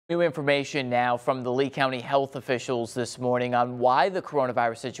New information now from the Lee County health officials this morning on why the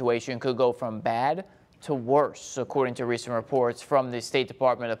coronavirus situation could go from bad to worse. According to recent reports from the State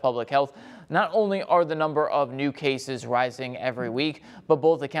Department of Public Health, not only are the number of new cases rising every week, but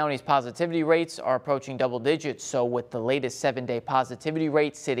both the county's positivity rates are approaching double digits. So with the latest 7-day positivity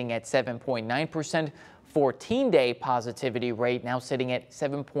rate sitting at 7.9%, 14-day positivity rate now sitting at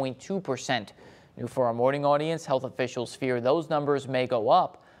 7.2%. New for our morning audience, health officials fear those numbers may go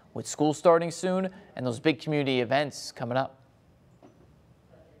up with school starting soon and those big community events coming up.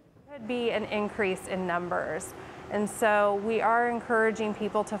 Could be an increase in numbers, and so we are encouraging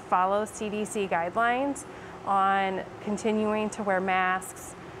people to follow CDC guidelines on continuing to wear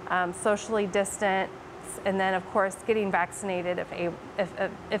masks, socially distance, and then of course getting vaccinated if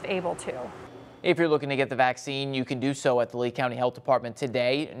able to. If you're looking to get the vaccine, you can do so at the Lee County Health Department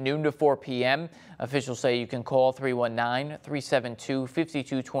today, noon to 4 p.m. Officials say you can call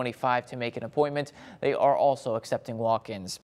 319-372-5225 to make an appointment. They are also accepting walk-ins.